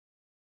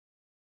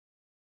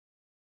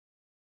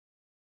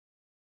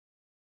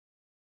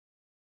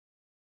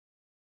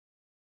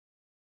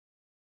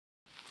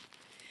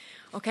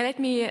Okay, let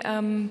me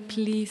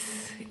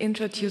please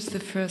introduce the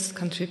first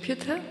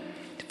contributor,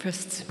 the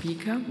first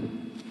speaker,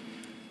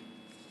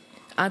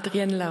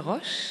 Hadrien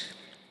Laroche.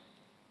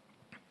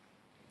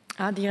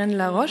 Hadrien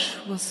Laroche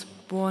was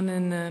born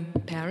in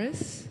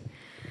Paris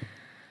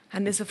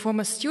and is a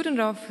former student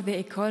of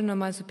the École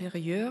Normale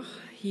Supérieure.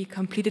 He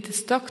completed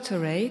his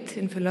doctorate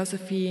in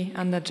philosophy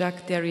under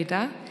Jacques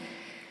Derrida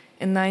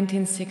in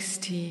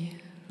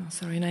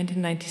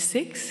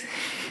 1996.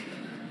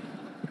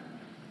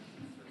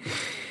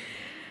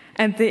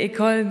 And the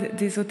École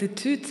des Hautes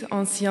Études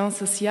en Sciences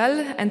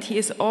Sociales, and he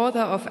is author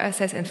of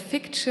essays and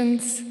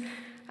fictions,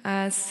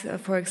 as,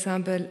 for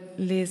example,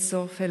 Les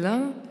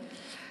Orphelins,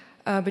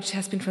 which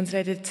has been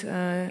translated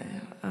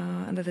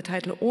under the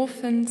title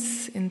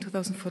Orphans in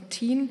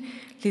 2014,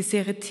 Les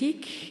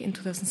Hérétiques in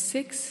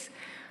 2006,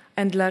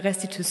 and La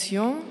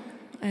Restitution.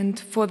 And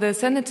for the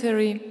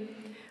centenary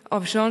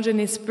of Jean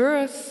Genet's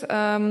birth,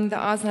 the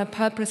Arsenal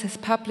Pulp Press has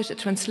published a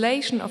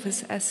translation of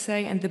his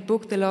essay and the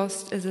book The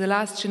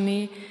Last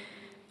Genet,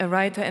 A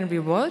Writer in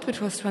Revolt,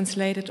 which was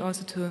translated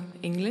also to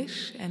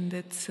English, and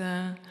it's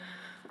a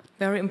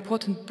very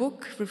important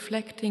book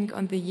reflecting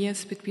on the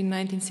years between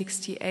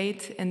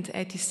 1968 and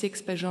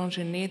 86 by Jean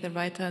Genet,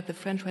 the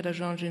French writer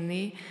Jean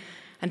Genet,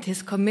 and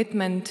his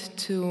commitment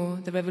to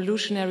the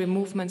revolutionary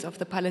movements of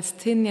the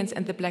Palestinians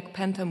and the Black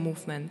Panther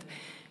movement.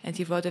 And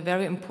he wrote a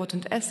very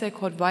important essay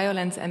called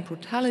Violence and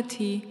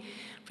Brutality,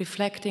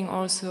 reflecting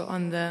also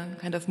on the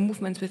kind of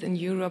movements within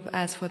Europe,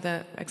 as for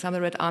the example,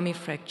 Red Army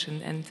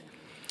Fraction. And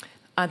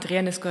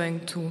Hadrien is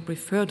going to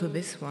refer to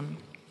this one.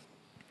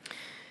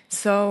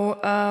 So,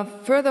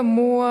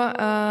 furthermore,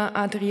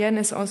 Hadrien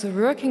is also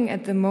working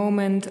at the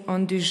moment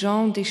on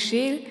Duchamp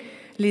Déchets,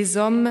 Les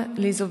Hommes,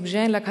 les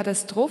Objets, la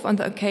Catastrophe, on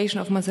the occasion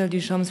of Marcel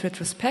Duchamp's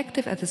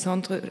retrospective at the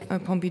Centre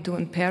Pompidou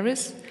in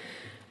Paris,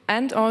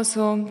 and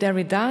also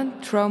Derrida,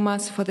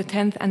 Traumas for the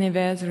 10th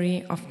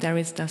anniversary of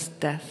Derrida's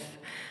death.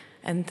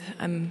 And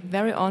I'm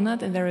very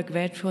honored and very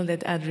grateful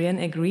that Hadrien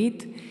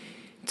agreed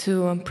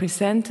to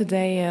present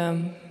today a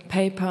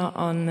paper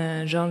on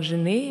Jean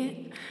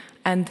Genet,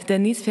 and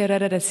Denise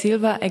Ferreira da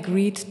Silva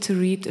agreed to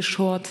read a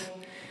short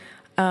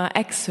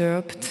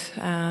excerpt,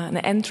 an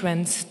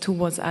entrance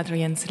towards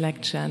Hadrien's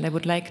lecture. And I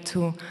would like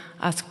to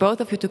ask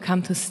both of you to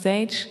come to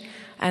stage,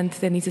 and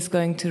Denise is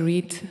going to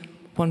read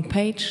one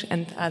page,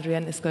 and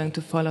Hadrien is going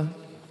to follow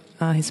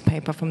his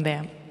paper from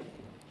there.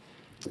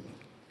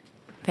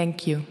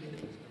 Thank you.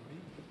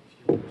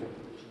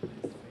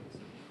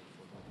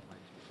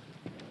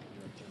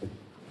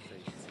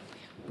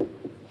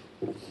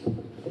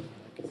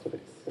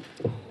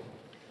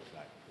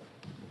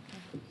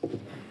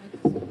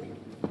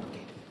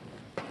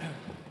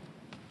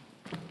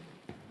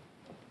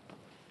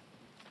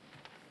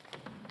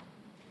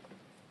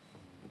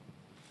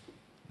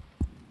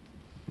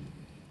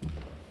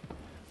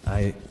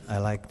 I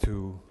like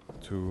to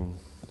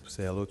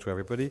say hello to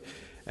everybody,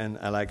 and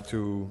I like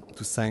to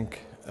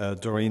thank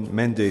Doreen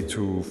Mende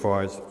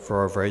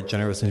for a very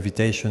generous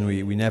invitation.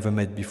 We never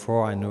met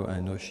before. I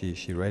know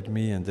she read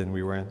me, and then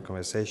we were in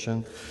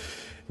conversation.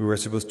 We were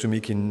supposed to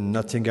meet in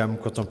Nottingham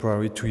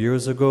Contemporary 2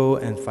 years ago,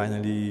 and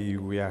finally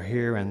we are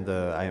here, and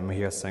I am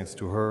here thanks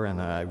to her, and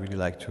I really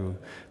like to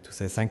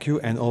say thank you,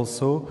 and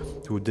also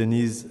to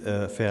Denise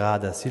Ferreira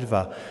da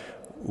Silva,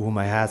 whom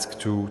I asked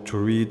to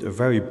read a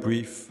very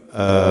brief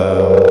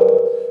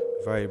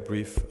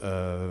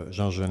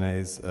Jean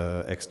Genet's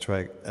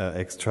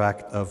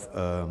extract of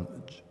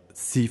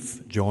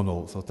Thief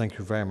Journal. So thank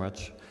you very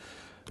much,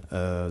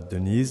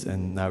 Denise,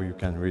 and now you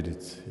can read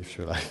it if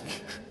you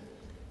like.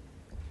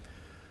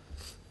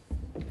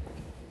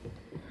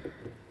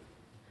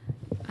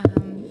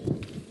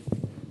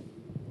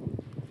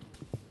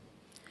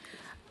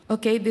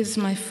 Okay, this is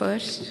my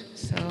first,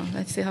 so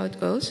let's see how it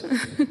goes.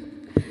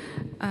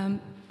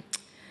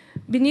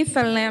 Beneath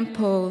a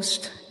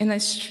lamppost in a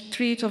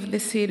street of the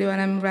city where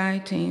I'm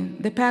writing,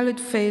 the pallid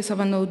face of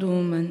an old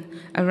woman,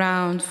 a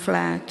round,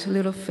 flat,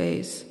 little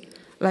face,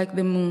 like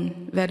the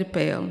moon, very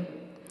pale.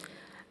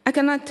 I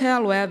cannot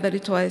tell whether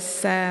it was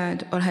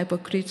sad or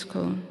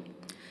hypocritical.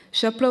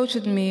 She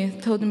approached me,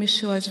 told me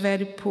she was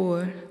very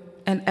poor,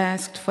 and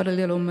asked for a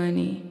little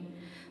money.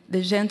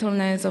 The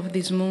gentleness of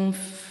this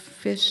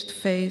moon-fished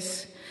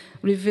face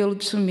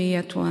revealed to me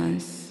at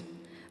once.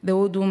 The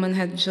old woman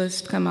had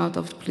just come out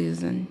of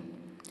prison.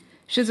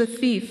 She's a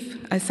thief,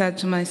 I said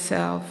to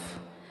myself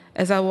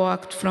as I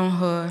walked from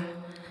her,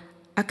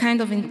 a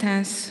kind of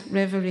intense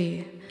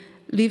reverie,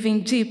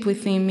 living deep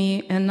within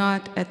me and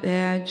not at the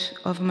edge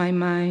of my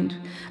mind,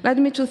 led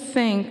me to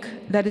think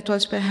that it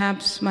was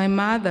perhaps my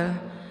mother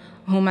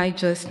whom I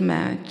just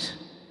met.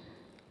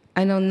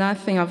 I know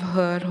nothing of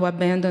her who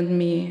abandoned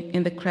me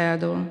in the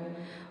cradle,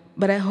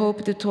 but I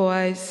hoped it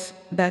was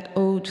that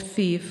old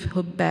thief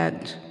who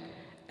begged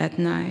at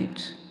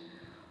night.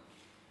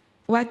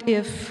 What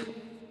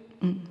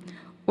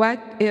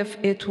if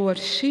it were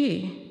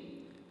she?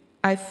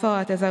 I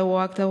thought as I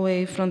walked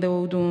away from the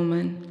old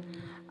woman.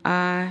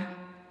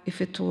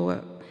 If it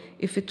were,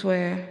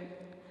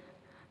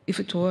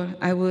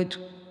 I would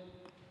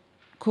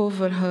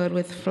cover her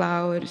with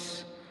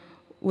flowers,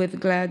 with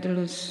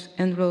gladiolus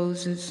and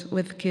roses,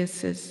 with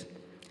kisses.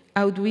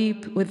 I would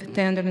weep with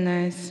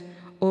tenderness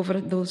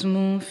over those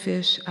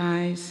moonfish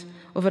eyes,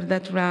 over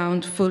that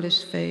round,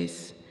 foolish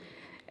face.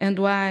 And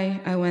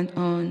why, I went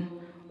on,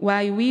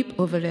 why weep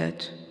over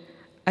it?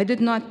 It did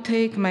not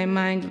take my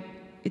mind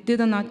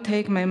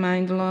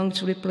long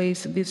to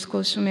replace these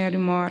customary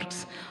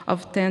marks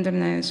of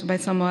tenderness by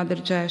some other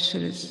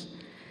gestures,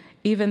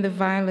 even the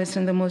vilest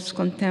and the most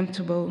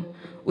contemptible,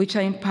 which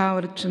I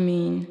empowered to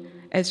mean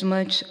as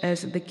much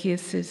as the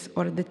kisses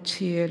or the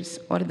tears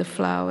or the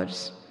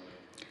flowers.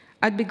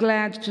 I'd be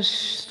glad to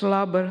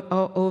slobber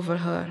all over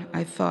her,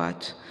 I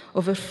thought,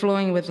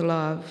 overflowing with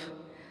love.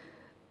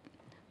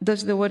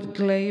 Does the word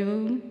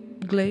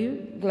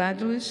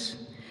gladiolus,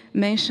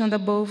 mentioned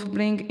above,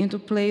 bring into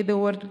play the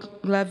word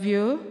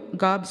glavieux,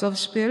 gobs of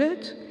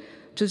spirit,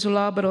 to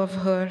slobber of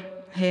her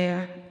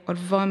hair or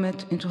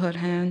vomit into her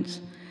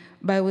hands?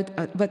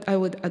 But I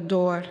would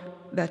adore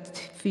that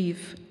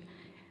thief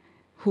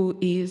who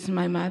is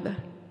my mother.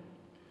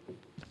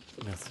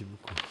 Merci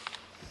beaucoup.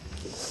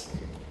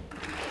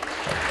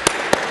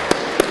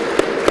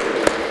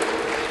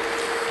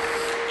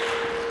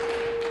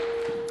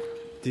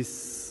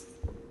 This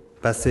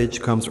passage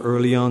comes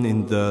early on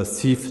in the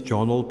Thief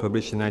Journal,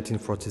 published in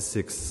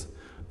 1946.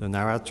 The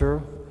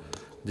narrator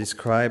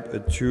describes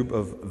a tube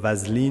of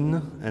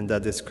Vaseline, and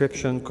that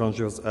description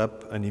conjures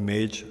up an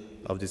image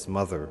of this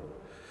mother.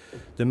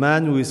 The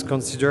man who is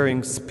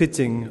considering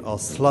spitting or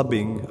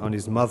slobbing on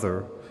his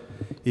mother,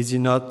 is he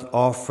not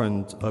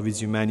orphaned of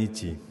his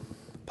humanity?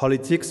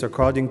 Politics,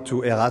 according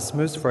to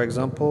Erasmus, for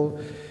example,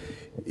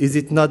 is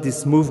it not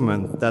this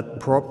movement that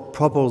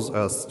propels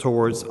us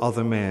towards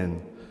other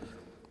men,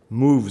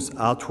 moves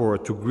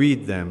outward to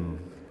greet them?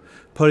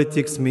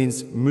 Politics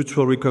means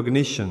mutual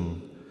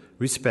recognition,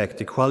 respect,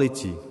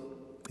 equality.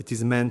 It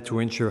is meant to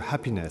ensure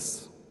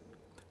happiness.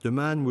 The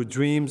man who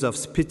dreams of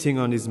spitting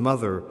on his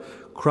mother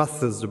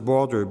crosses the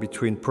border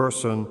between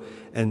person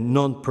and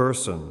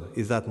non-person.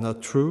 Is that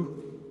not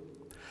true?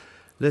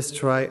 Let's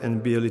try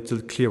and be a little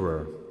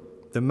clearer.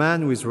 The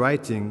man who is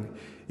writing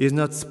is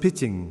not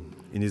spitting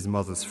in his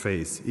mother's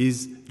face, he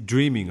is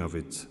dreaming of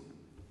it.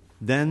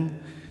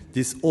 Then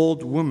this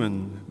old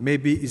woman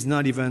maybe is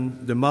not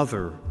even the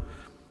mother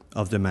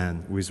of the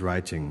man who is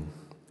writing,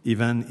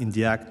 even if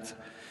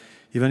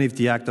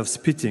the act of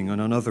spitting on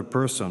another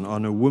person,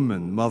 on a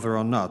woman, mother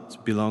or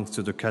not, belongs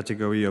to the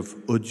category of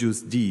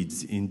odious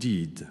deeds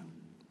indeed.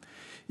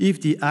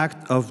 If the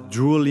act of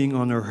drooling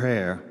on her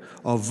hair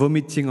or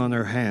vomiting on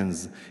her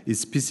hands is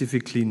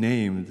specifically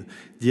named,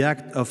 the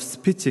act of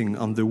spitting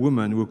on the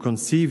woman who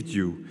conceived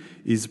you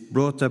is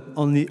brought up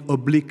only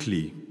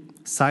obliquely,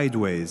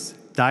 sideways,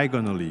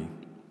 diagonally,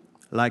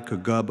 like a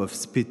gob of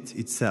spit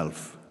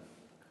itself.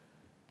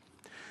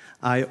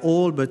 I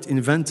all but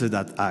invented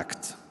that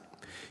act.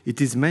 It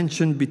is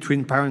mentioned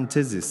between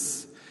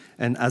parentheses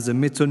and as a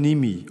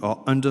metonymy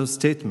or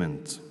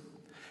understatement.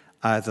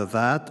 Either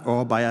that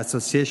or by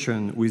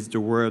association with the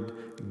word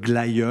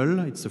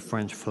glaïeul, it's a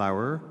French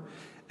flower,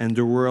 and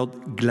the word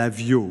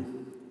glavieux,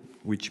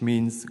 which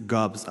means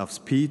gobs of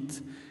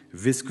spit,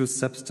 viscous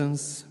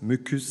substance,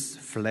 mucus,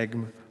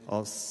 phlegm,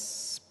 or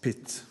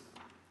spit.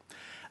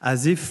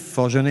 As if,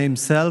 for Genet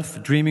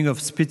himself, dreaming of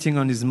spitting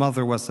on his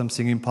mother was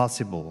something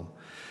impossible.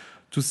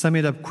 To sum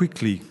it up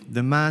quickly,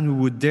 the man who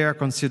would dare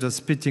consider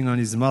spitting on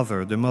his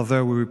mother, the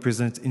mother who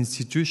represents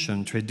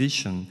institution,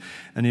 tradition,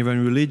 and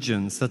even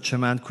religion, such a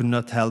man could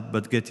not help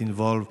but get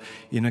involved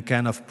in a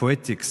kind of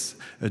poetics,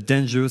 a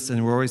dangerous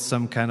and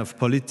worrisome kind of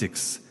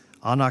politics,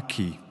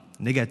 anarchy,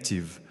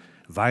 negative,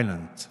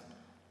 violent.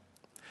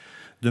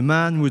 The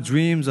man who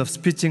dreams of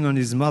spitting on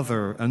his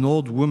mother, an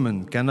old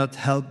woman, cannot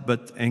help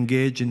but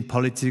engage in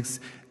politics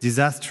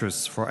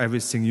disastrous for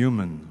everything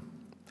human.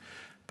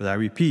 But I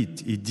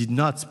repeat, he did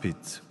not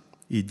spit.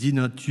 He did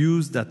not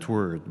use that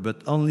word,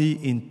 but only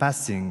in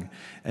passing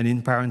and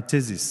in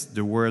parenthesis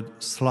the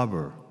word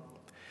slobber.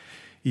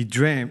 He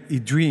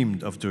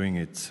dreamed of doing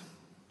it.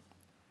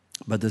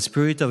 But the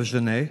spirit of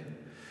Genet,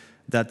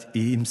 that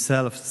he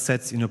himself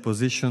sets in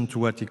opposition to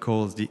what he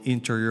calls the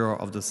interior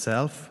of the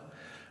self,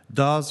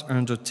 does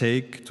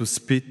undertake to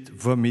spit,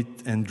 vomit,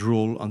 and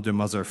drool on the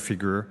mother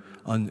figure,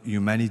 on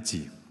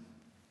humanity.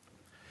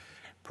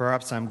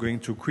 Perhaps I'm going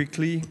too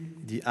quickly.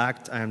 The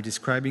act I am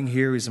describing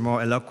here is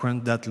more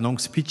eloquent than long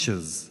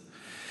speeches.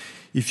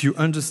 If you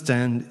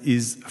understand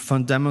his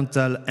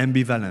fundamental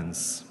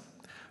ambivalence,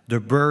 the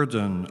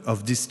burden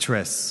of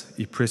distress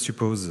he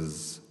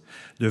presupposes,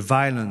 the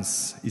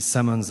violence he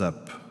summons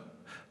up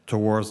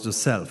towards the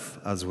self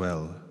as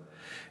well,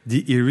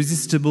 the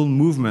irresistible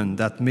movement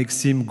that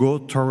makes him go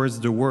towards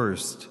the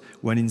worst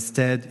when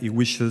instead he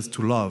wishes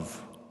to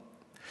love,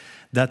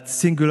 that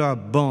singular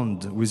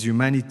bond with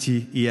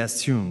humanity he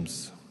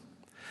assumes,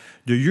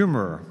 the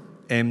humor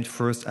aimed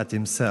first at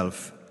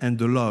himself, and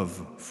the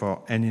love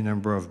for any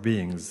number of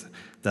beings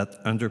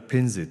that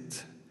underpins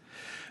it,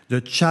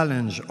 the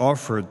challenge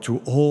offered to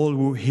all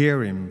who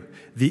hear him,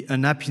 the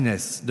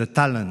unhappiness, the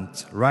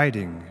talent,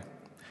 writing,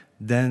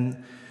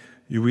 then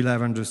you will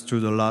have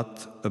understood a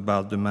lot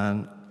about the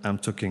man I'm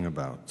talking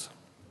about.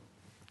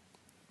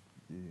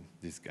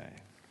 This guy.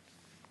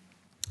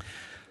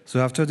 So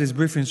after this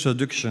brief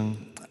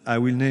introduction, I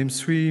will name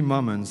 3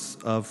 moments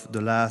of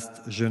the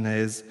last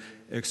Genet's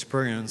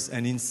experience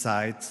and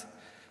insight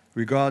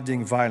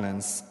regarding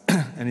violence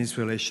and its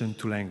relation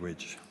to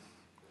language.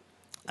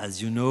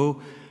 As you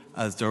know,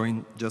 as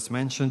Doreen just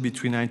mentioned,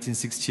 between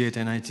 1968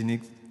 and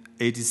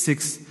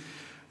 1986,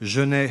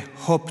 Genet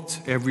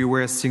hopped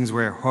everywhere things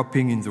were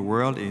hopping in the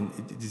world.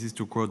 This is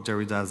to quote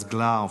Derrida's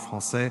Glas en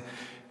français.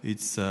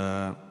 It's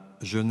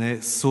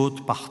Genet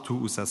saute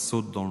partout où ça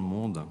saute dans le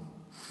monde.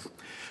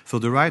 So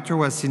the writer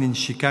was seen in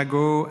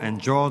Chicago and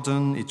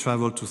Jordan. He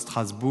traveled to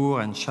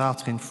Strasbourg and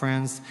Chartres in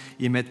France.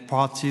 He met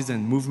parties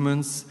and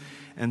movements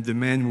and the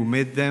men who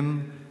made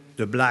them,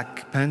 the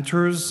Black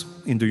Panthers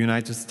in the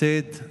United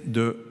States,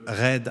 the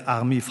Red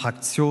Army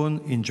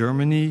Fraktion in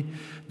Germany,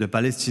 the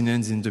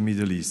Palestinians in the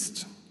Middle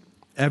East.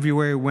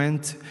 Everywhere he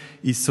went,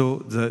 he saw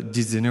the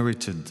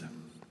disinherited.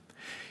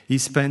 He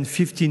spent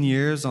 15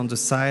 years on the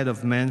side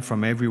of men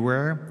from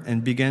everywhere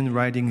and began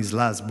writing his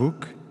last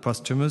book,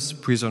 posthumous,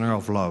 Prisoner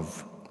of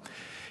Love.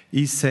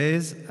 He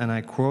says, and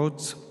I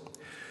quote,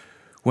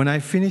 "When I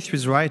finished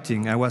with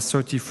writing, I was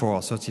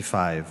 34,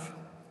 35.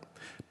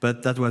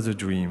 But that was a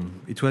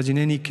dream. It was in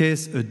any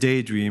case a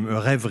daydream,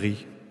 a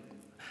rêverie.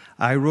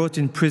 I wrote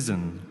in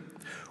prison.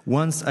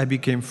 Once I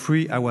became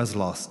free, I was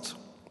lost.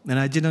 And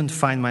I didn't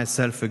find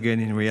myself again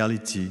in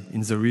reality,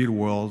 in the real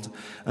world,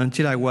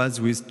 until I was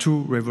with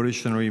 2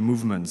 revolutionary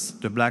movements,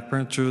 the Black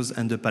Panthers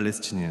and the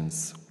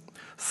Palestinians.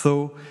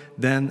 So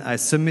then I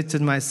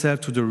submitted myself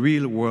to the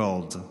real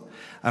world.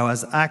 I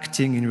was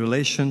acting in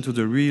relation to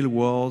the real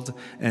world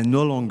and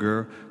no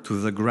longer to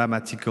the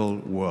grammatical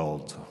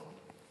world."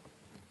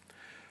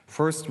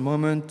 First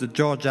moment, the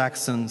George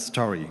Jackson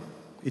story.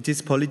 It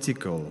is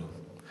political.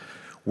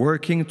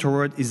 Working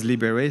toward his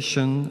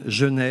liberation,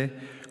 Genet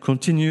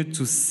continued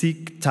to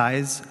seek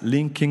ties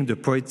linking the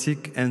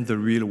poetic and the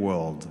real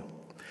world.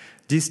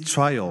 This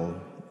trial,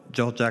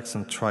 George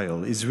Jackson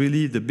trial, is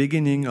really the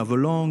beginning of a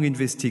long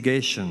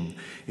investigation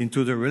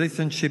into the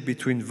relationship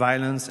between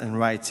violence and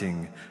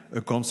writing, a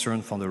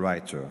concern for the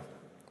writer.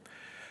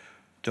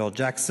 George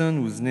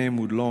Jackson, whose name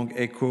would long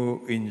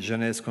echo in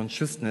Genet's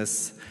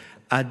consciousness,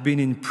 had been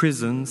in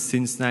prison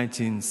since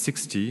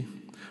 1960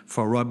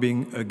 for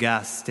robbing a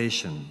gas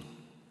station.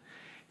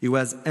 He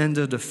was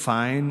under a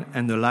fine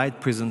and a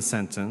light prison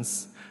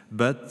sentence,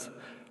 but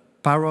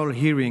parole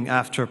hearing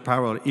after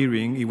parole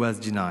hearing, he was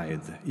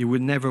denied. He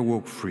would never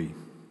walk free.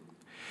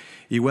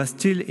 He was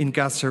still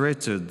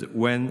incarcerated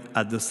when,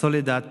 at the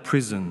Soledad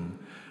prison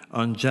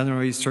on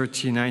January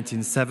 30,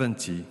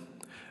 1970,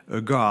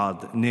 a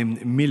guard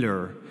named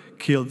Miller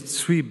killed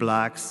 3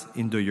 blacks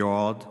in the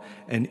yard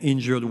and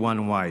injured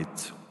 1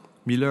 white.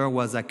 Miller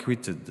was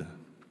acquitted.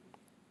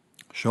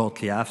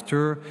 Shortly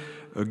after,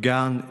 a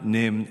guard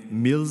named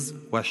Mills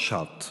was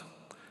shot.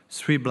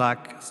 3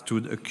 blacks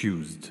stood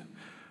accused: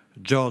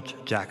 George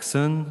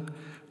Jackson,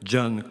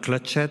 John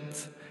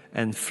Clutchett,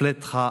 and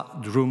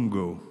Fletra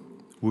Drumgo,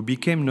 who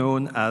became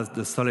known as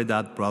the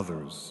Soledad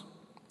Brothers.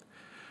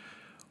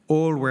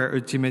 All were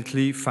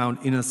ultimately found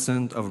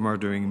innocent of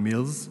murdering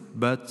Mills,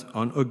 but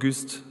on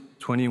August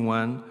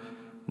 21,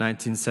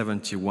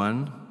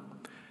 1971,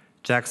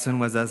 Jackson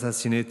was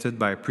assassinated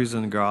by a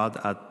prison guard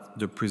at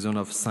the prison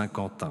of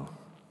Saint-Quentin.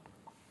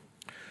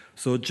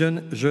 So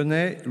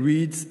Genet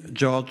reads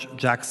George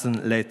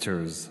Jackson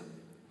letters.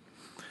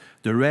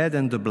 The Red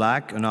and the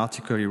Black, an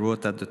article he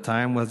wrote at the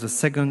time, was the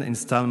second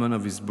installment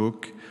of his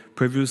book,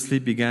 previously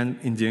began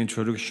in the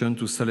introduction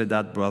to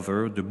Soledad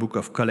Brother, the book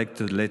of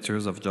collected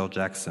letters of George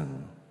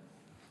Jackson.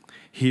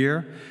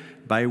 Here,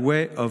 by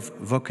way of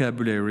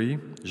vocabulary,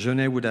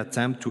 Genet would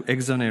attempt to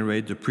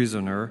exonerate the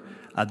prisoner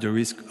at the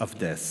risk of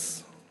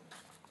death.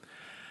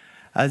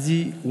 As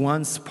he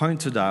once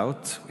pointed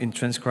out in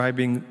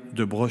transcribing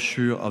the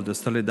brochure of the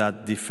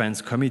Soledad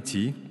Defense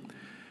Committee,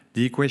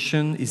 the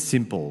equation is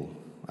simple.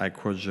 I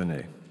quote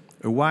Genet: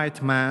 "A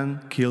white man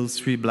kills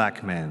 3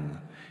 black men.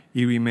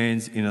 He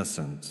remains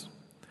innocent.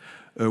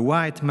 A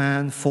white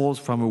man falls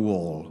from a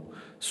wall.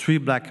 3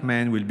 black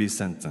men will be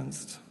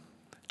sentenced.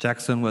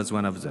 Jackson was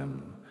one of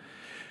them."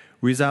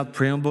 Without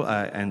preamble,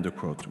 I end the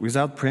quote.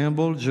 Without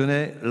preamble,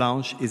 Genet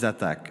launched his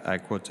attack. I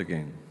quote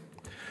again: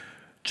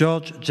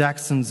 "George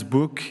Jackson's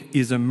book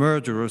is a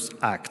murderous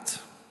act,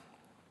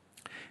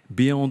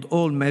 beyond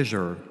all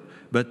measure,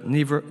 but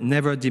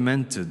never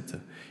demented.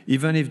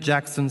 Even if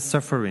Jackson's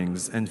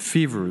sufferings and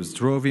fevers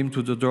drove him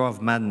to the door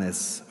of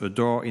madness, a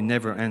door he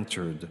never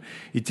entered,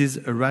 it is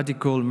a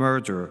radical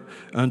murder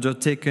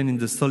undertaken in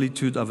the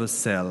solitude of a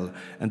cell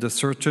and the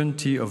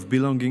certainty of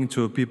belonging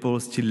to a people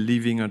still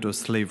living under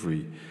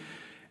slavery.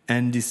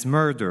 And this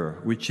murder,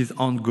 which is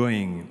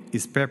ongoing,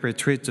 is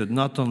perpetrated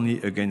not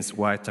only against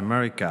white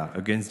America,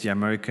 against the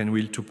American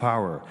will to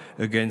power,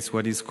 against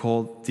what is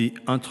called the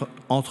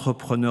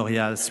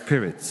entrepreneurial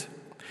spirit.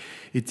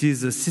 It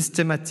is a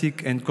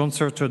systematic and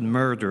concerted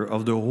murder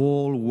of the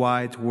whole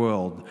white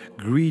world,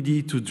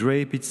 greedy to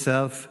drape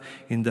itself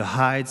in the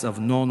hides of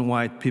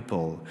non-white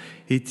people.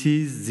 It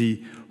is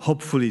the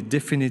hopefully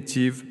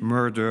definitive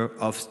murder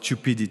of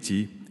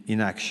stupidity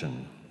in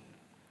action.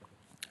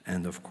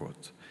 End of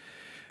quote.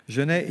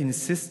 Genet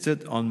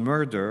insisted on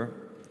murder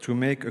to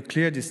make a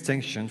clear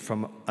distinction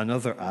from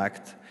another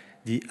act,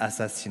 the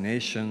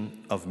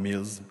assassination of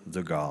Mills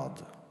the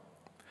guard.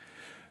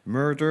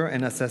 Murder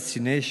and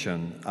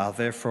assassination are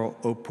therefore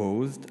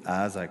opposed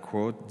as, I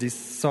quote, this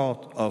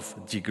sort of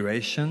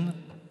degradation,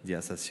 the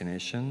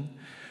assassination,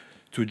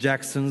 to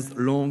Jackson's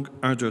long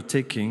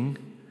undertaking,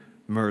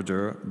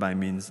 murder by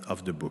means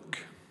of the book.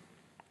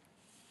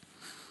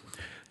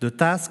 The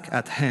task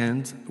at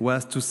hand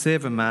was to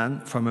save a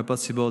man from a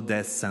possible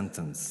death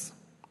sentence.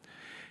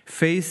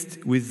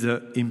 Faced with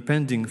the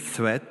impending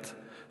threat,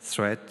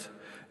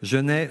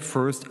 Genet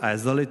first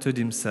isolated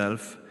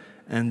himself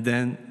and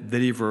then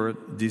delivered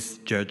this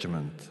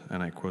judgment.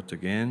 And I quote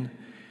again,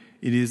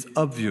 "It is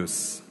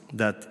obvious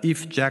that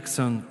if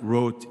Jackson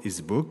wrote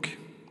his book,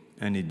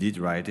 and he did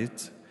write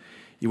it,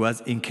 he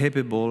was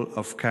incapable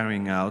of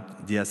carrying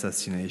out the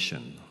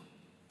assassination."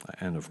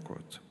 End of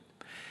quote.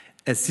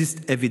 As is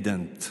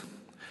evident,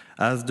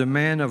 as the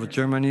men of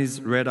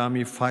Germany's Red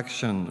Army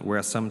faction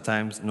were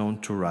sometimes known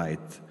to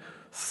write,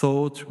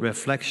 thought,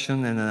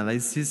 reflection, and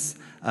analysis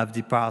have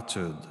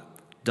departed.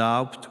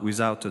 Doubt,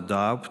 without a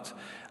doubt,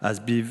 has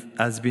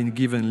been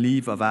given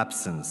leave of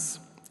absence.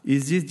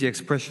 Is this the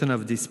expression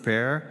of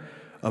despair,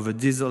 of a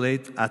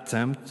desolate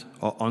attempt,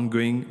 or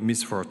ongoing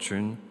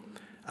misfortune?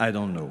 I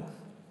don't know.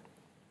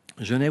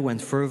 Genet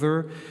went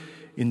further.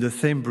 In the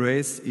same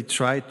brace, he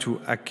tried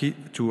to acquit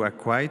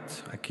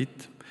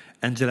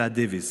Angela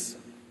Davis.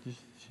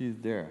 She's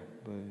there,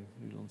 but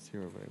you don't see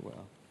her very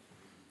well.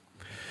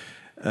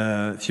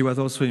 She was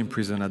also in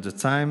prison at the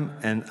time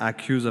and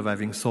accused of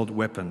having sold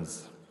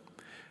weapons.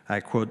 I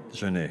quote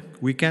Genet,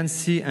 "We can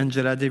see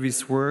Angela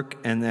Davis' work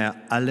and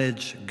her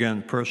alleged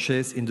gun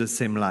purchase in the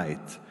same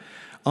light.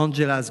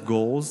 Angela's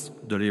goals,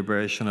 the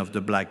liberation of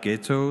the black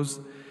ghettos,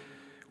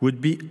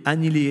 would be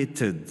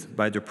annihilated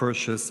by the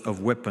purchase of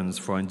weapons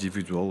for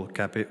individuals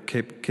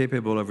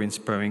capable of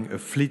inspiring a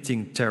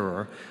fleeting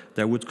terror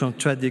that would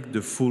contradict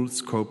the full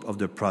scope of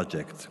the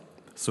project."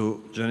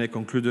 So Genet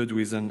concluded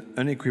with an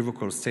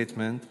unequivocal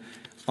statement: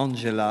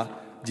 Angela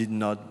did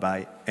not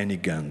buy any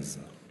guns.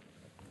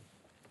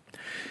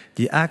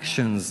 The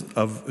actions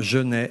of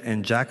Genet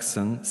and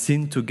Jackson,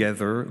 seen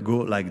together, go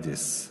like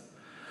this.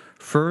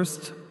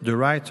 First, the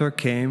writer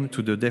came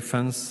to the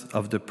defense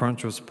of the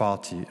Panthers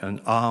Party, an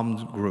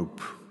armed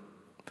group.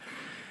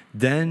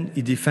 Then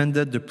he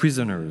defended the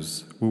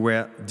prisoners who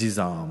were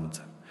disarmed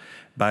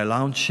by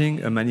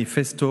launching a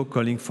manifesto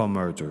calling for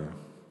murder.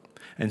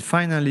 And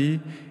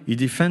finally, he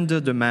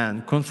defended the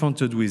man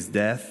confronted with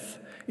death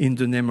in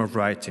the name of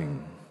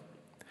writing.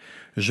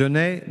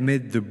 Genet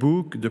made the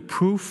book the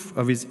proof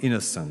of his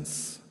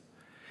innocence.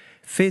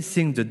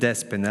 Facing the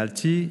death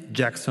penalty,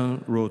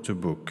 Jackson wrote a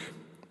book.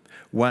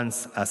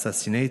 Once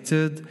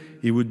assassinated,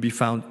 he would be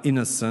found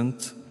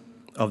innocent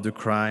of the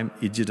crime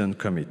he didn't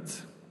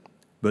commit.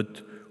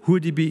 But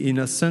would he be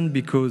innocent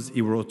because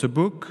he wrote a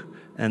book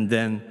and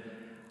then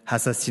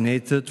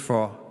assassinated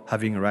for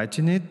having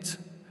written it?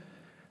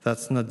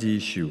 That's not the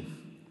issue.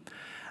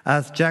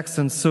 As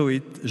Jackson saw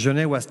it,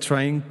 Genet was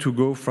trying to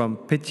go from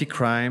petty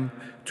crime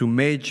to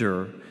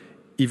major,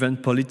 even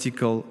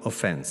political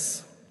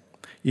offense.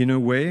 In a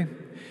way,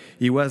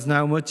 he was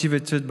now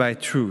motivated by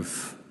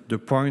truth, the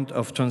point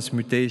of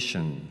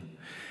transmutation.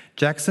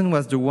 Jackson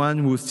was the one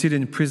who was still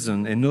in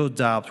prison and no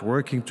doubt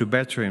working to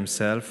better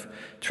himself,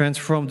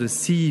 transformed the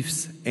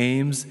thief's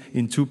aims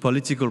into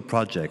political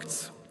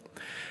projects.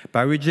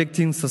 By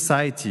rejecting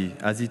society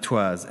as it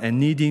was and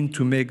needing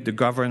to make the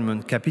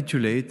government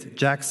capitulate,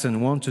 Jackson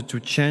wanted to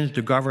change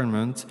the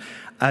government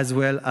as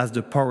well as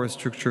the power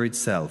structure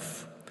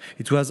itself.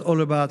 It was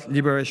all about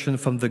liberation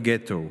from the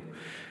ghetto.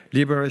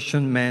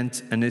 Liberation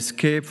meant an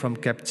escape from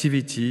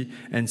captivity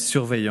and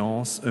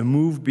surveillance, a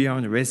move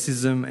beyond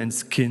racism and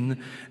skin,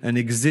 an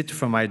exit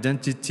from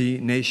identity,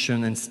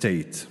 nation, and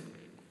state.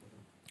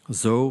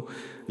 Though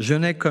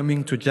Genet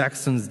coming to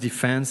Jackson's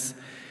defense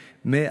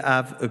may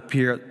have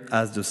appeared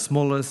as the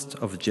smallest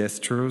of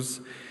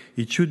gestures,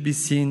 it should be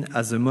seen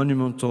as a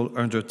monumental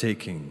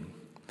undertaking.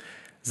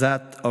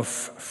 That of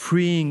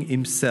freeing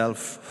himself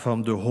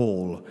from the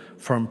hole,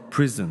 from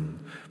prison,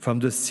 from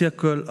the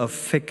circle of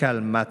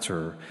fecal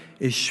matter,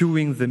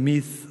 eschewing the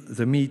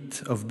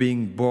myth of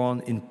being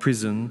born in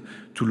prison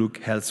to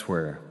look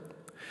elsewhere.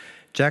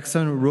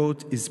 Jackson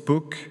wrote his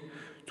book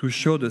to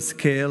show the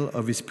scale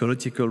of his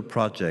political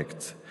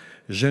project.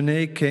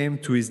 Genet came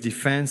to his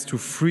defense to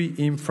free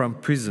him from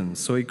prison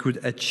so he could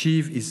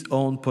achieve his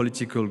own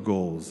political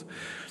goals.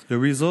 The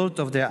result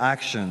of their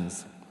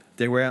actions,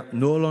 they were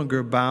no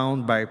longer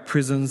bound by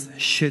prison's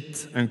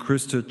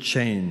shit-encrusted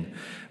chain,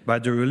 by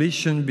the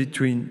relation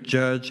between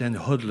judge and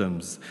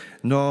hoodlums,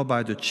 nor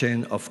by the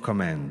chain of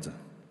command.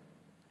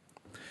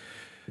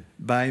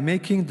 By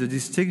making the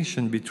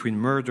distinction between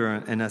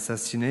murder and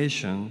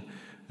assassination,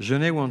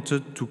 Genet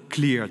wanted to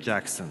clear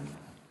Jackson.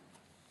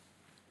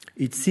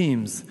 It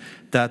seems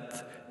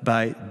that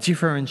by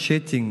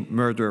differentiating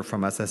murder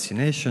from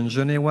assassination,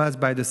 Genet was,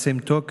 by the same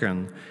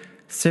token,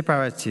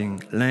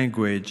 separating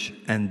language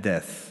and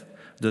death,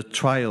 the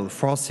trial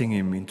forcing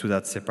him into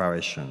that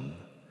separation.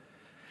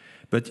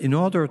 But in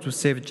order to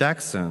save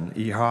Jackson,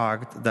 he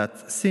argued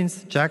that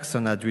since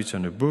Jackson had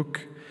written a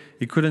book,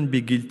 he couldn't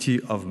be guilty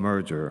of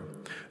murder.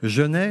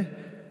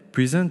 Genet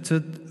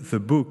presented the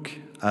book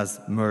as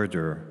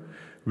murder,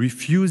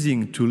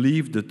 refusing to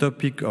leave the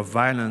topic of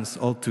violence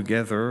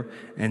altogether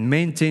and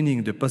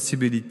maintaining the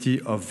possibility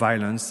of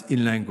violence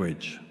in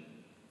language.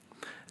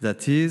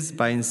 That is,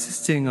 by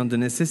insisting on the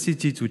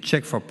necessity to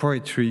check for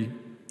poetry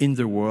in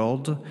the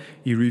world,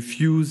 he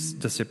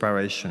refused the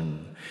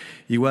separation.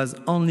 He was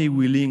only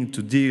willing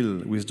to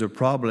deal with the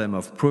problem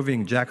of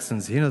proving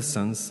Jackson's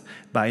innocence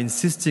by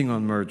insisting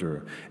on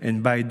murder,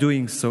 and by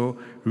doing so,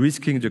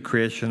 risking the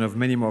creation of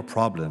many more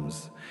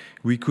problems.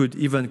 We could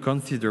even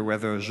consider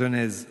whether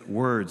Genet's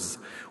words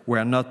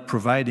were not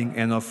providing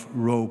enough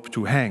rope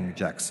to hang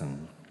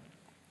Jackson.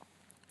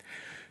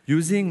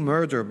 Using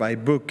murder by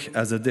book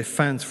as a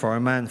defense for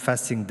a man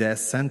facing death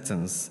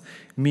sentence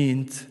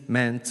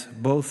meant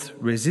both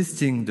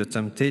resisting the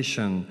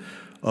temptation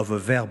of a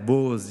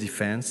verbose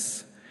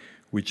defense,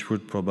 which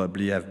would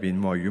probably have been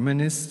more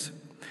humanist,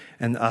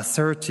 and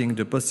asserting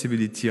the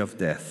possibility of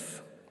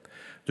death.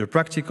 The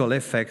practical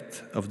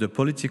effect of the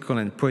political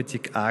and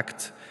poetic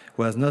act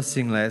was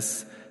nothing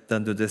less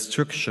than the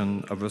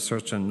destruction of a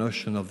certain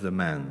notion of the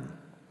man.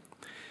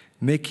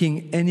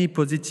 Making any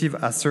positive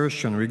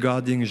assertion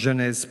regarding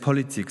Genet's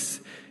politics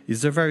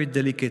is a very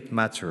delicate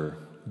matter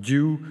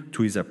due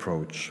to his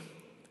approach.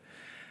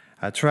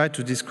 I tried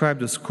to describe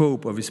the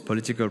scope of his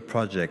political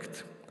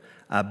project: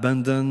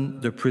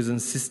 abandon the prison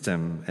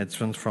system and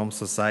transform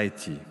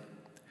society.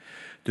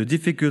 The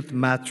difficult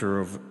matter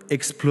of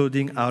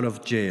exploding out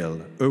of jail,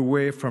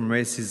 away from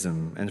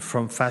racism and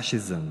from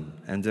fascism,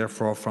 and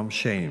therefore from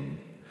shame,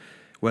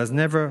 was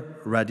never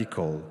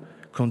radical,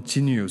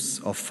 continuous,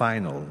 or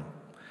final.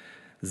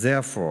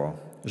 Therefore,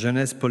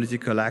 Genet's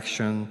political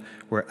action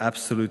were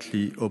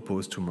absolutely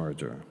opposed to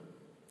murder.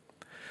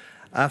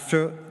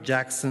 After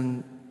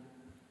Jackson's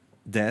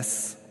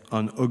death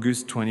on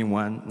August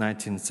 21,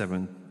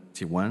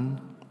 1971,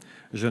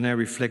 Genet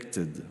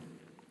reflected,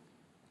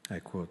 I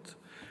quote,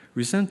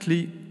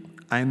 "Recently,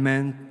 I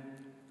mean,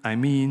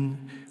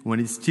 when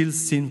it still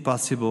seemed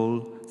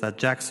possible that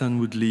Jackson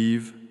would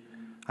live,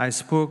 I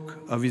spoke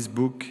of his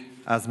book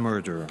as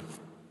murder,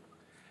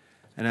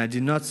 and I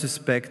did not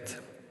suspect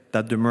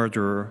that the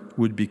murderer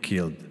would be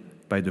killed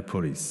by the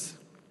police.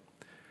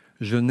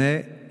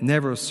 Genet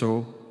never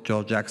saw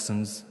George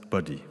Jackson's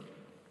body."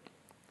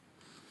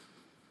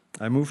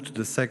 I move to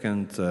the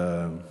second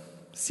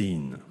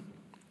scene.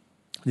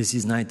 This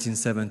is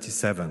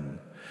 1977.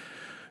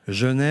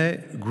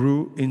 Genet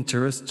grew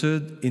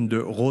interested in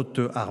the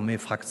Rote Armee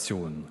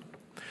Fraktion.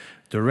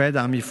 The Red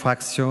Army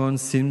Fraction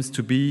seems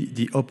to be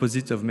the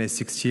opposite of May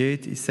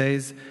 68, he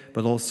says,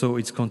 but also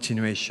its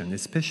continuation,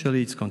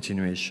 especially its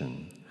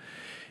continuation.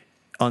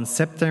 On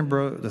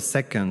September the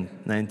 2nd,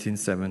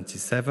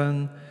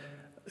 1977,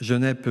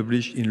 Genet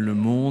published in Le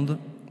Monde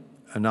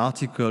an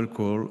article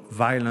called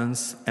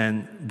 "Violence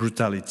and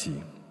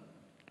Brutality,"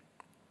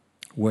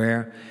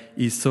 where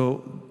he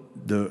saw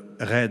the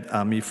Red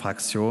Army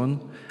Fraction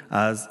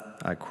as,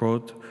 I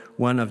quote,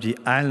 "one of the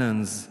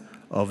islands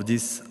of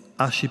this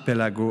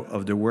archipelago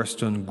of the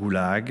Western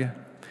Gulag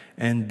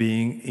and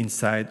being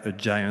inside a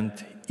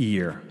giant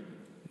ear,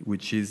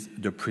 which is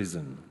the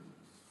prison."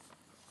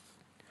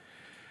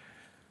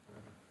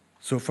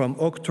 So from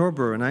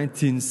October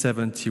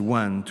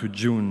 1971 to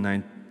June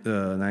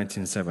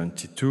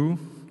 1972,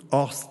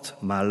 Horst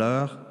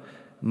Mahler,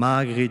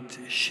 Margrit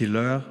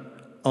Schiller,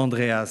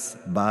 Andreas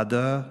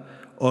Bader,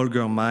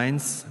 Holger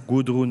Mainz,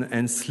 Gudrun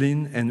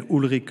Enslin, and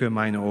Ulrike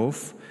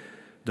Meinhof,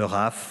 the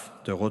RAF,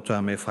 the Rote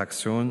Armee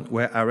Fraktion,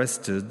 were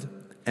arrested,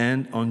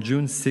 and on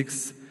June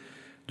 6,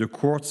 the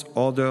courts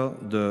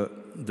ordered the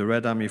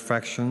Red Army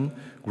Fraction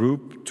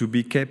group to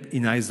be kept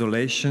in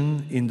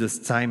isolation in the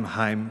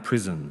Steimheim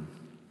prison.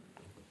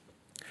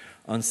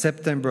 On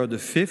September the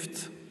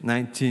 5th,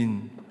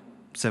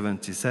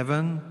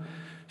 1977,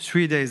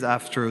 3 days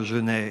after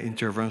Genet's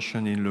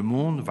intervention in Le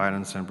Monde,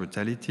 Violence and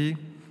Brutality,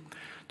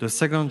 the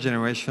second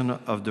generation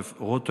of the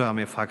Rote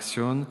Armee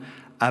Fraction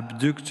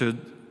abducted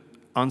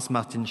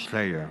Hans-Martin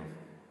Schleyer.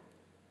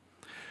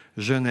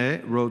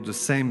 Genet wrote the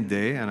same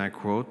day, and I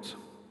quote,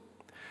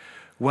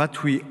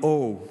 "What we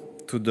owe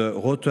to the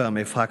Rote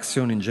Armee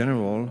Fraction in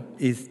general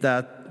is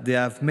that they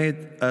have made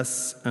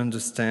us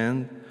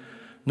understand,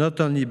 not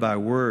only by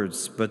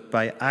words, but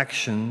by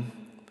action,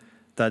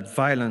 that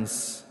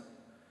violence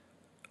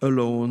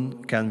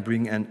alone can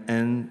bring an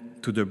end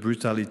to the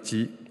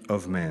brutality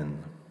of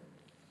man."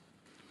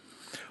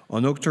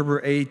 On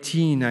October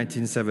 18,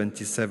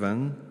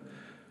 1977,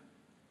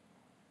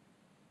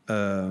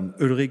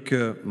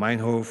 Ulrike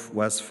Meinhof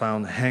was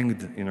found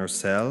hanged in her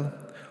cell.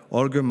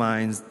 Holger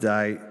Mainz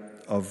died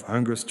of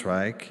hunger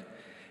strike,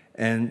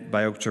 And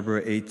by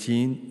October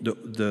 18,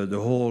 the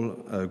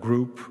whole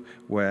group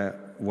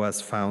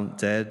was found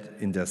dead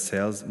in their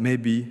cells,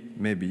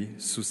 maybe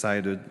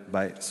suicided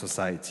by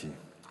society.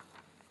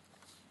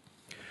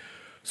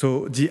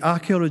 So the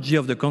archaeology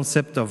of the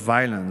concept of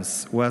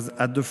violence was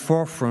at the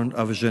forefront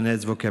of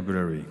Genet's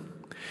vocabulary.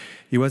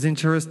 He was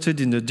interested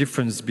in the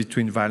difference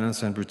between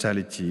violence and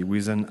brutality,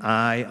 with an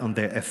eye on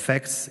their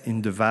effects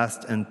in the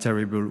vast and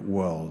terrible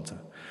world.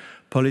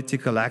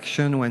 Political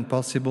action, when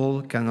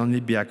possible, can only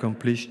be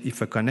accomplished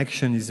if a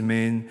connection is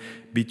made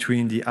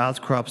between the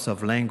outcrops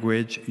of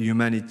language,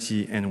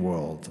 humanity, and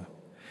world.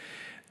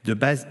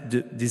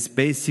 This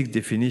basic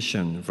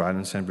definition,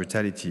 violence and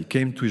brutality,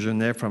 came to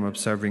Genet from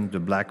observing the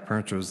Black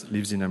Panthers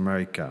lives in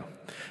America.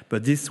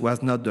 But this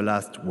was not the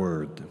last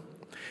word.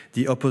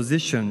 The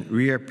opposition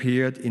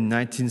reappeared in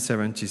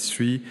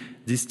 1973,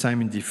 this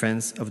time in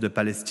defense of the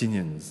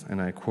Palestinians,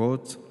 and I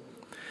quote,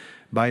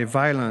 "By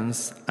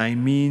violence, I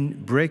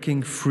mean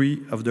breaking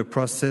free of the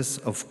process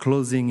of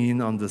closing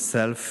in on the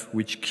self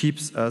which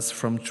keeps us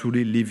from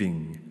truly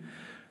living.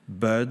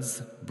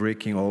 Buds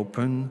breaking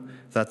open,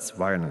 that's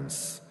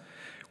violence.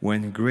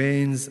 When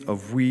grains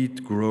of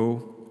wheat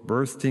grow,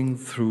 bursting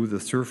through the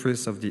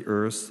surface of the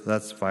earth,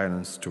 that's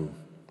violence too."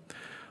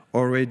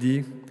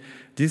 Already,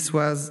 this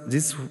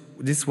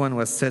one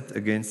was set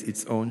against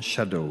its own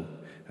shadow,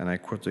 and I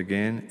quote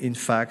again, "In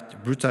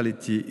fact,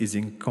 brutality is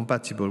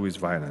incompatible with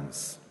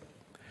violence."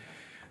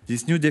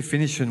 This new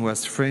definition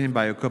was framed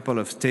by a couple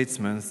of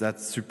statesmen that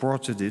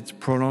supported it,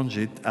 prolonged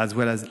it, as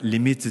well as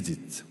limited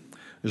it.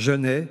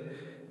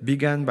 Genet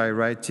began by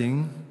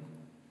writing,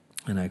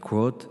 and I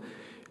quote,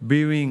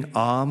 "Bearing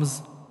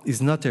arms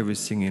is not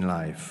everything in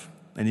life."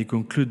 And he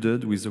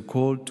concluded with a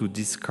call to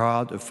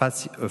discard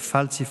a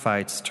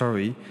falsified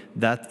story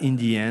that, in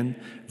the end,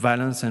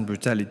 violence and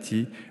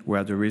brutality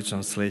were the real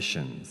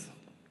translations.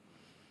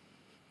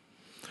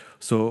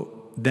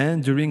 So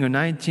then, during a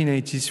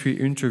 1983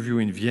 interview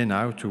in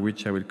Vienna, to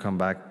which I will come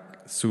back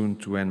soon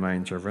to end my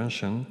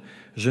intervention,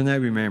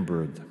 Genet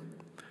remembered,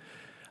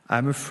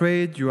 "I'm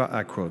afraid you are,"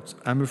 I quote,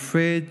 "I'm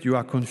afraid you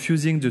are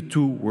confusing the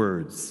two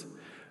words,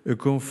 a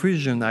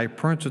confusion I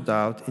pointed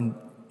out in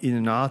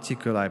an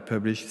article I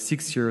published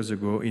 6 years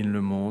ago in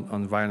Le Monde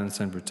on violence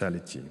and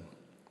brutality."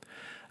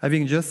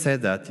 Having just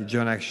said that, he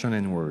joined action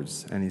and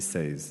words, and he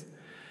says,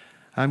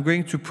 "I'm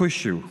going to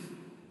push you.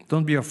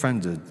 Don't be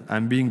offended.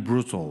 I'm being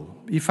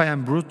brutal. If I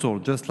am brutal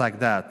just like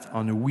that,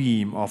 on a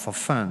whim or for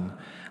fun,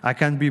 I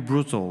can be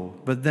brutal,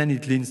 but then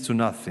it leads to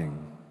nothing.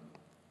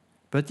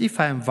 But if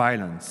I am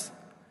violent,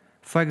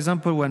 for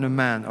example, when a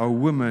man or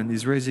woman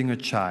is raising a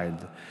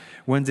child,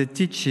 when they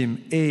teach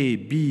him A,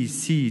 B,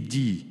 C,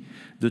 D,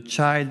 the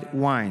child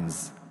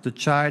whines, the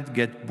child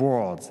gets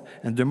bored,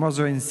 and the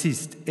mother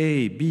insists,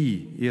 A,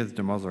 B. Here's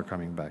the mother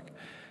coming back,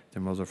 the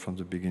mother from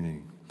the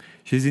beginning.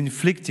 She's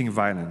inflicting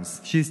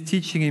violence. She's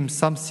teaching him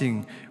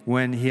something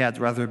when he had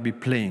rather be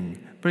playing,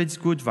 but it's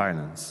good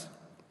violence.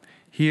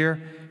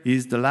 Here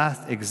is the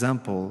last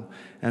example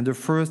and the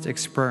first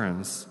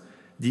experience,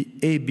 the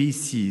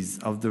ABCs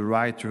of the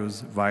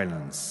writer's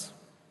violence.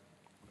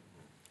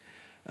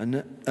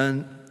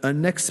 An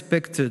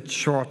unexpected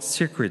short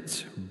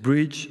circuit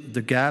bridged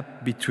the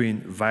gap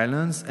between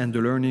violence and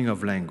the learning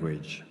of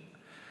language.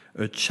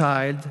 A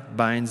child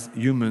binds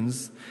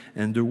humans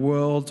and the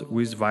world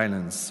with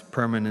violence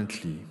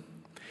permanently.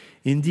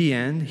 In the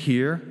end,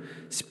 here,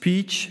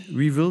 speech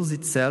reveals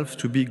itself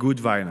to be good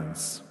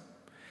violence.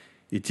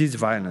 It is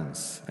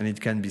violence, and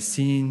it can be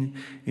seen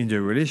in the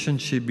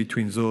relationship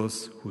between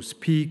those who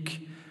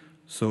speak,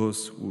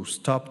 those who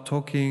stop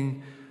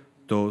talking,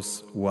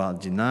 those who are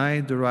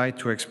denied the right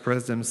to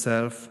express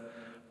themselves,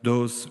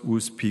 those who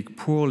speak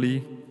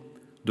poorly,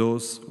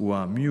 those who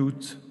are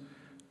mute,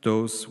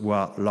 those who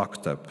are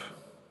locked up.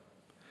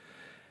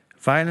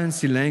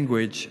 Violence in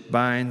language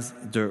binds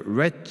the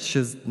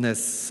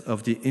wretchedness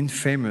of the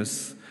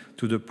infamous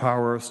to the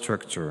power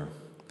structure.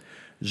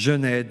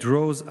 Genet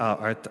draws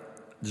our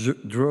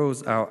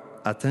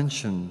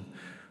attention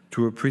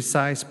to a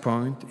precise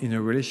point in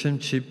a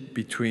relationship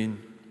between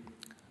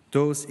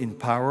those in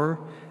power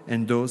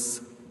and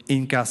those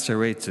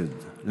incarcerated,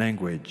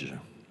 language.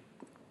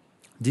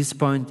 This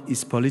point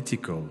is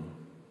political.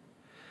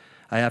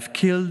 I have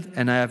killed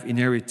and I have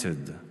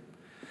inherited.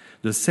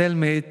 The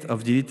cellmate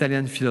of the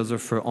Italian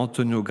philosopher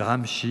Antonio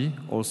Gramsci,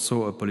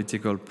 also a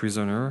political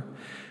prisoner,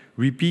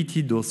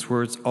 repeated those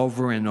words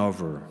over and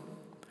over.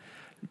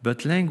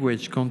 But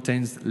language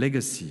contains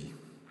legacy,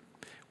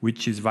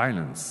 which is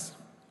violence.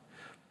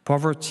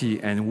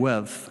 Poverty and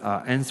wealth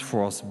are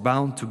henceforth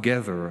bound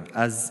together,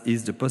 as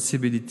is the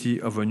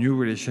possibility of a new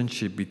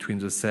relationship between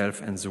the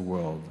self and the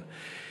world.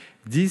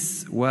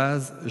 This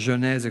was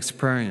Genet's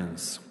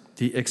experience,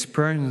 the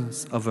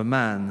experience of a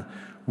man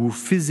who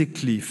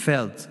physically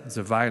felt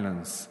the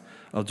violence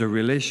of the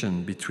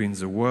relation between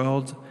the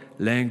world,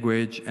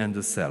 language, and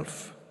the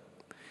self.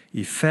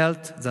 He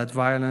felt that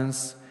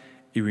violence,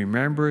 he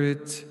remembered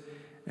it,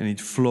 and it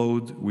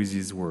flowed with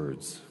his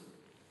words.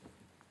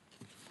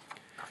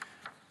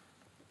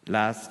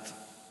 Last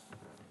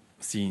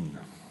scene.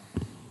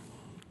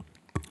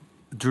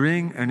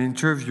 During an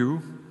interview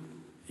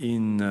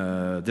in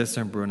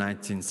December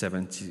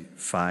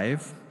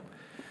 1975,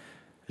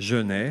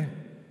 Genet,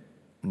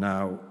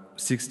 now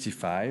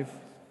 65,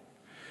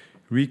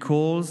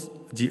 recalls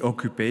the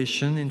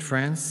occupation in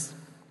France,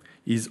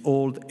 his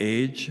old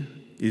age,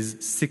 his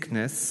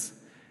sickness,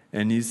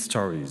 and his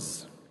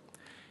stories.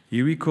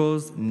 He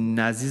recalls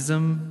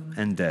Nazism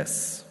and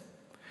death.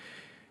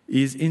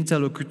 His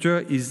interlocutor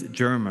is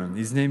German.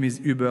 His name is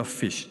Hubert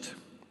Fichte.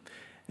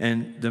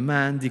 And the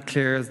man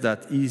declares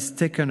that he is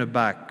taken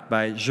aback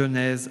by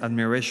Genet's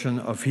admiration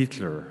of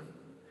Hitler.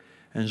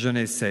 And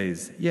Genet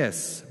says,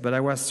 yes, but I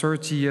was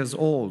 30 years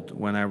old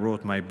when I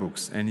wrote my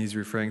books. And he's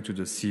referring to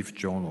the Thief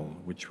Journal,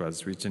 which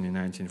was written in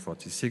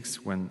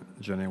 1946 when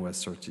Genet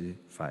was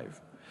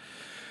 35.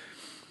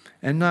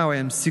 And now I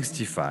am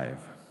 65.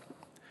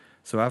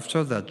 So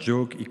after that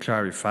joke, he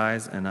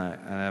clarifies, and I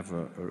have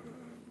a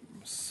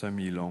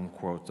semi-long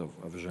quote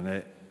of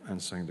Genet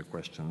answering the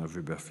question of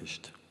Hubert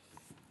Fichte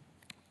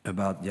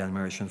about the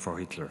admiration for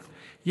Hitler.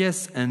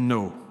 Yes and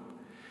no.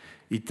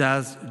 It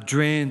has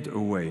drained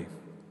away,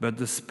 but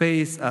the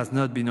space has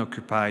not been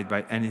occupied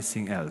by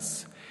anything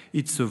else.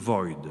 It's a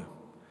void.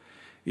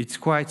 It's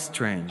quite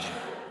strange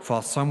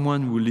for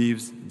someone who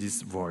lives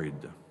this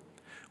void.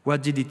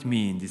 What did it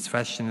mean, this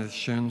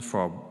fascination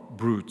for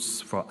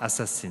brutes, for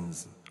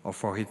assassins, or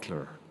for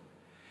Hitler?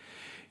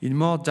 In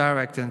more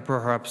direct and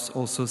perhaps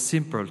also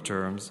simple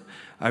terms,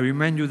 I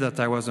remind you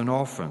that I was an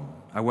orphan.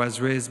 I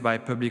was raised by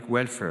public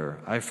welfare.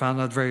 I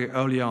found out very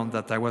early on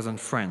that I wasn't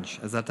French,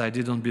 that I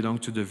didn't belong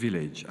to the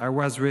village. I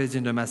was raised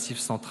in the Massif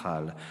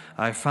Central.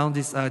 I found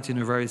this out in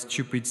a very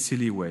stupid,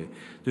 silly way.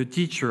 The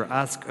teacher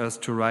asked us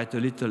to write a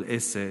little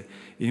essay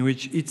in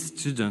which each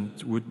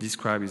student would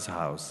describe his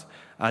house.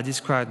 I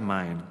described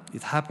mine.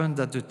 It happened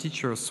that the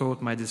teacher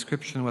thought my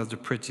description was the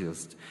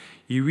prettiest.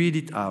 He read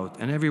it out,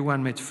 and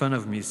everyone made fun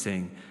of me,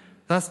 saying,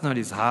 "That's not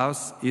his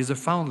house, he's a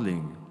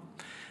foundling."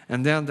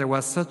 And then there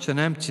was such an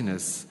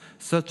emptiness,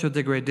 such a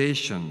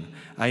degradation.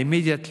 I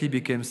immediately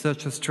became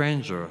such a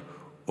stranger.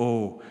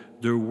 Oh,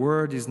 the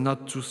word is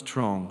not too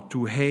strong.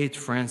 To hate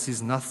France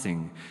is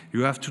nothing.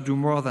 You have to do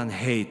more than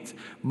hate,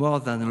 more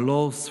than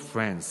loathe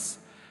France.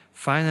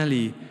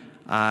 Finally,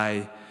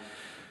 and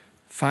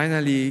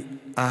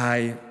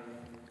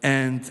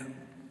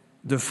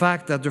the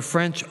fact that the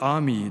French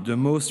army, the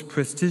most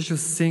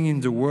prestigious thing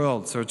in the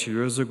world 30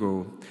 years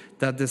ago,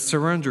 that they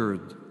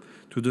surrendered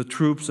to the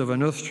troops of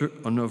an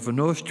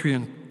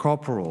Austrian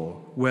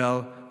corporal,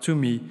 well, to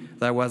me,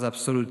 that was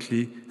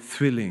absolutely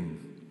thrilling.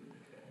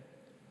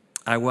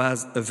 I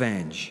was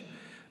avenged,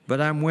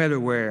 but I'm well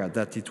aware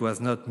that it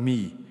was not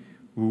me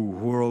who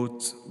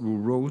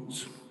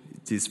wrote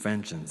this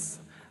vengeance.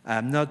 I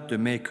am not the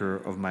maker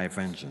of my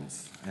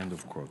vengeance. End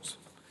of quote.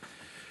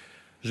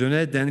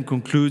 Genet then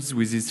concludes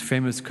with his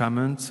famous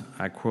comment,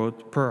 I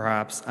quote,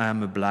 "Perhaps I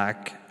am a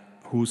black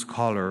whose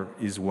color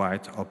is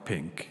white or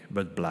pink,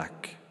 but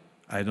black.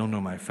 I don't know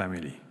my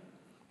family."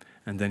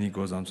 And then he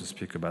goes on to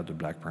speak about the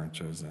Black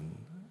Panthers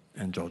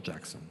and George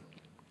Jackson.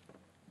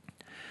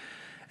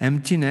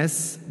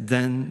 Emptiness,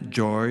 then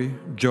joy,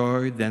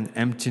 joy, then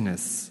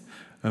emptiness.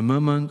 A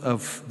moment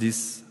of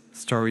this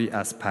story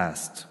has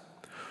passed.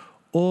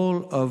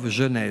 All of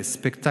Genet's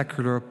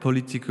spectacular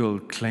political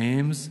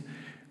claims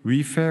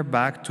refer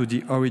back to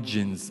the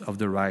origins of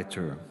the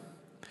writer.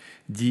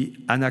 The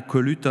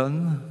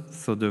anacoluton,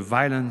 so the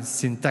violent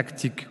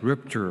syntactic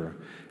rupture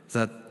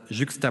that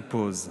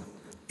juxtaposes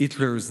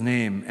Hitler's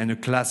name and a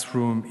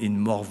classroom in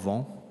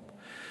Morvan,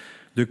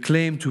 the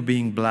claim to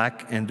being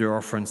black and the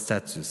orphan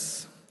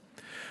status.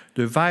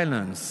 The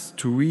violence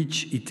to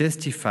which he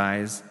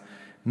testifies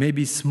may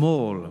be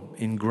small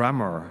in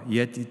grammar,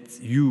 yet it's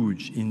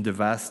huge in the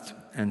vast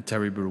and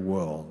terrible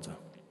world.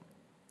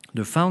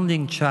 The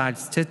founding child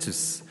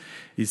status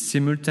is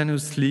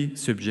simultaneously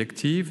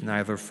subjective,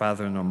 neither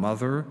father nor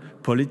mother,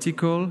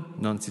 political,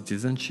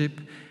 non-citizenship,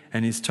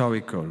 and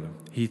historical,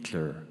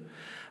 Hitler.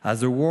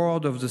 As a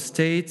ward of the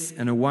States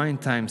and a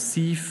one-time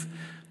thief,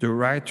 the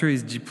writer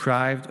is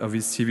deprived of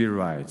his civil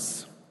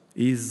rights.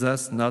 He is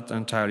thus not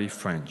entirely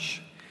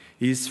French.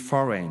 He is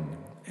foreign,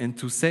 and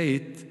to say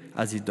it,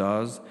 as he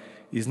does,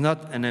 is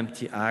not an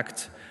empty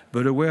act,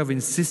 but a way of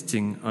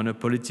insisting on a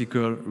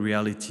political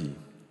reality.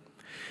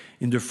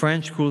 In the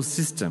French school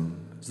system,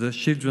 the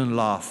children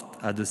laughed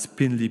at the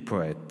spindly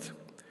poet.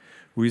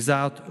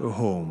 Without a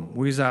home,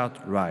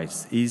 without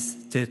rights, he is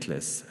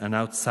stateless, an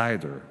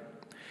outsider.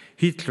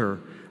 Hitler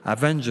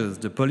avenges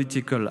the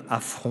political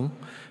affront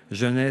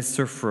Genet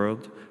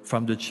suffered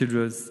from the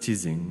children's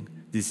teasing.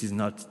 This is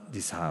not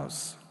this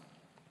house.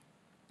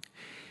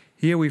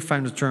 Here we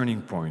find a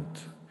turning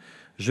point.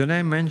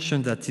 Genet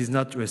mentioned that he's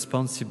not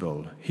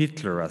responsible.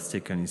 Hitler has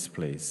taken his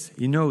place.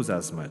 He knows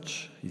as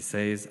much. He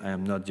says, "I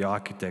am not the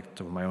architect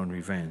of my own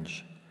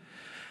revenge."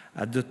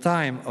 At the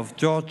time of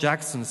George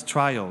Jackson's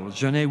trial,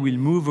 Genet will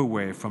move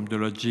away from the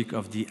logic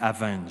of the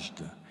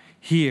avenged.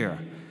 Here,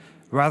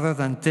 rather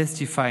than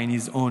testify in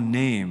his own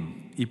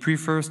name, he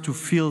prefers to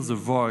fill the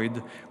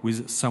void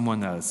with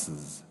someone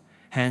else's.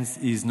 Hence,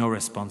 he is no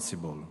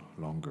responsible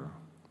longer.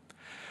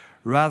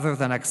 Rather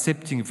than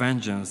accepting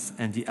vengeance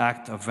and the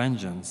act of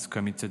vengeance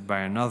committed by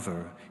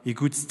another, he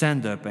could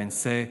stand up and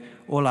say,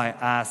 "All I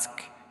ask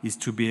is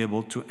to be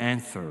able to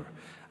answer.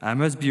 I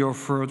must be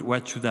offered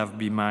what should have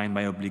been mine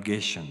by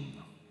obligation."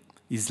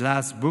 His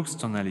last book's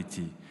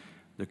tonality,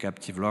 The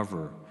Captive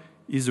Lover,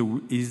 is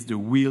the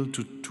will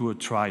to a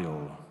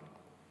trial,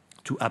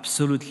 to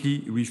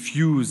absolutely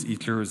refuse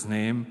Hitler's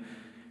name,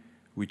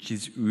 which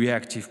is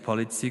reactive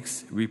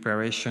politics,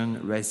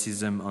 reparation,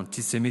 racism,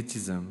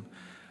 anti-Semitism,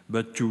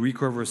 but to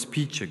recover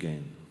speech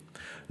again.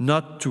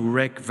 Not to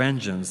wreak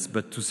vengeance,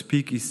 but to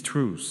speak his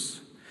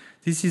truth.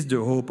 This is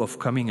the hope of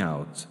coming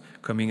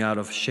out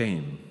of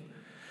shame.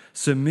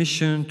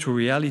 Submission to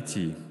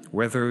reality,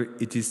 whether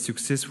it is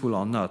successful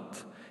or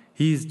not,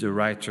 is the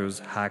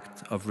writer's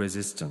act of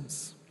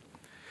resistance.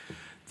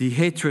 The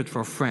hatred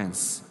for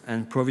France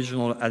and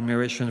provisional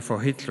admiration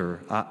for Hitler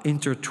are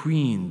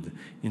intertwined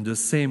in the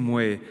same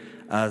way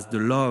as the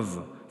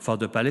love for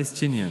the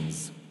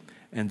Palestinians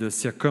and the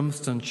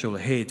circumstantial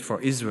hate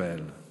for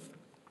Israel.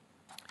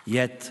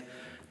 Yet,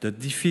 the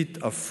defeat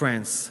of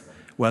France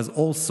was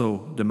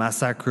also the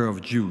massacre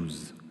of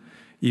Jews,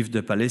 if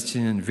the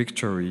Palestinian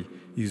victory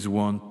is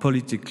won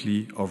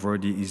politically over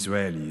the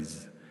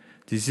Israelis.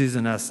 This is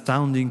an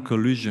astounding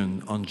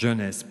collusion on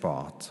Genet's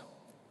part.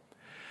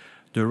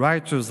 The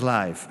writer's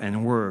life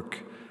and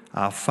work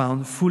are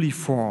found fully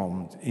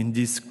formed in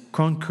this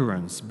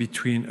concurrence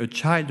between a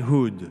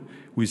childhood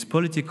with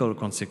political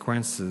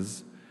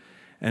consequences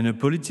and a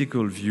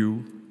political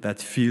view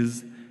that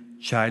fills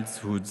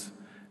childhood's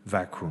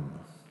vacuum.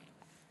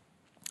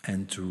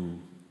 And to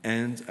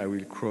end, I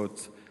will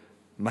quote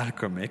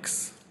Malcolm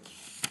X,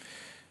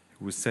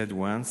 who said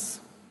once,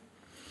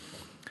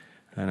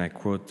 and I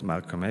quote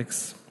Malcolm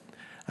X,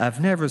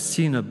 "I've never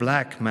seen a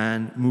black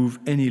man move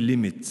any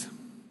limit.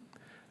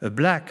 A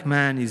black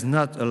man is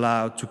not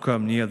allowed to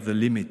come near the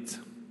limit.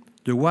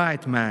 The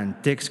white man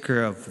takes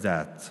care of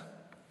that."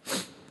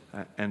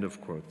 End of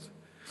quote.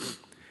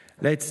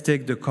 Let's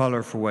take the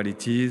color for what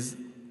it is.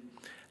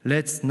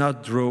 Let's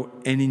not draw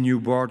any new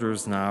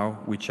borders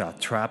now, which are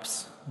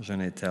traps,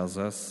 Genet tells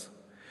us.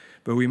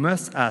 But we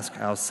must ask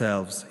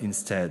ourselves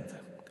instead,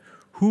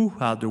 who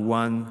are the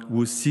ones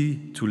who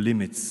see to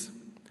limits?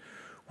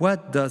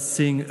 What does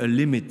seeing a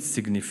limit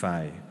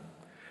signify?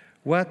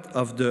 What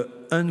of the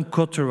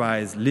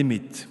uncauterized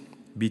limit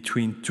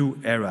between two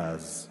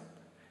eras,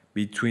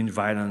 between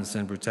violence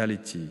and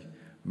brutality,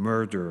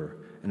 murder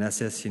and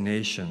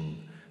assassination,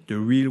 the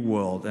real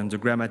world and the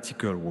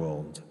grammatical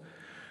world?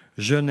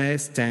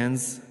 Genet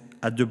stands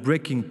at the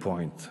breaking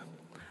point,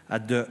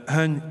 at the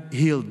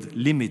unhealed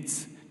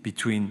limits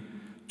between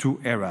two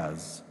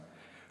eras,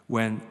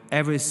 when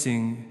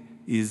everything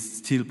is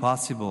still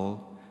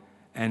possible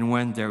and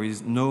when there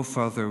is no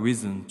further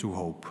reason to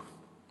hope.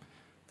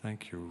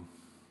 Thank you.